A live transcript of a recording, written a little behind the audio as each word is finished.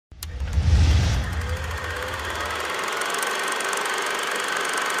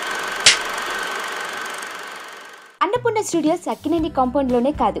Annapurna studios Akkineni compound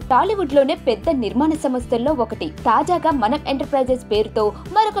లోనే కాదు, టాలీవుడ్ లోనే పెద్ద నిర్మాణ సంస్థల్లో ఒకటి. తాజాగా మనం ఎంటర్ప్రైజెస్ పేరుతో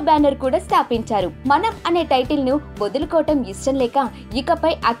మరొక బ్యానర్ కూడా స్థాపించారు. మనం అనే టైటిల్ ను వదులుకోవటం ఇష్టం లేక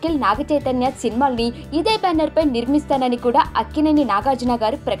ఇకపై అఖిల్ నాగచైతన్య సినిమాల్ని ఇదే బ్యానర్ పై నిర్మిస్తానని కూడా అక్కినేని నాగార్జున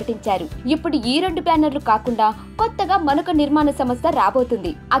గారు ప్రకటించారు. ఇప్పుడు ఈ రెండు బ్యానర్లు కాకుండా కొత్తగా మరొక నిర్మాణ సంస్థ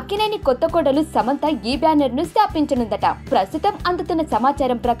రాబోతుంది. అక్కినేని కొత్త కోడలు సమంత ఈ బ్యానర్ ను స్థాపించనుందట. ప్రస్తుతం అందుతున్న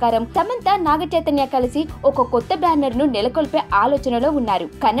సమాచారం ప్రకారం సమంత నాగచైతన్య కలిసి ఒక కొత్త బ్యానర్ ను నెలకొల్పే ఆలోచనలో ఉన్నారు.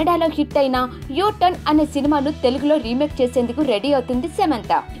 కన్నడలో హిట్ అయిన యూ టర్న్ అనే సినిమాను తెలుగులో రీమేక్ చేసేందుకు రెడీ అవుతుంది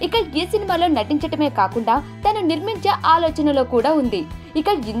సమంత. ఇక ఈ సినిమాలో నటించటమే కాకుండా తను నిర్మించే ఆలోచనలో కూడా ఉంది. ఇక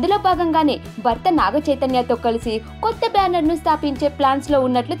ఇందులో భాగంగానే భర్త నాగ చైతన్యతో కలిసి కొత్త బ్యానర్ ను స్థాపించే ప్లాన్స్ లో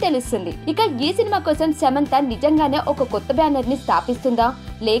ఉన్నట్లు తెలుస్తుంది. ఇక ఈ సినిమా కోసం సమంత నిజంగానే ఒక కొత్త బ్యానర్ ని స్థాపిస్తుందా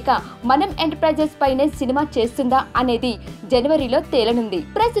లేక మనం ఎంటర్ప్రైజెస్ పైనే సినిమా చేస్తుందా అనేది జనవరిలో తేలనుంది.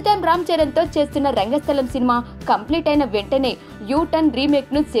 ప్రస్తుతం రామ్ చరణ్ తో చేస్తున్న రంగస్థలం సినిమా కంప్లీట్ అయిన వెంటనే యూ టర్న్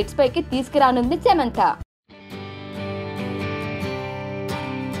రీమేక్ ను సెట్స్ పైకి తీసుకురానుంది సమంత.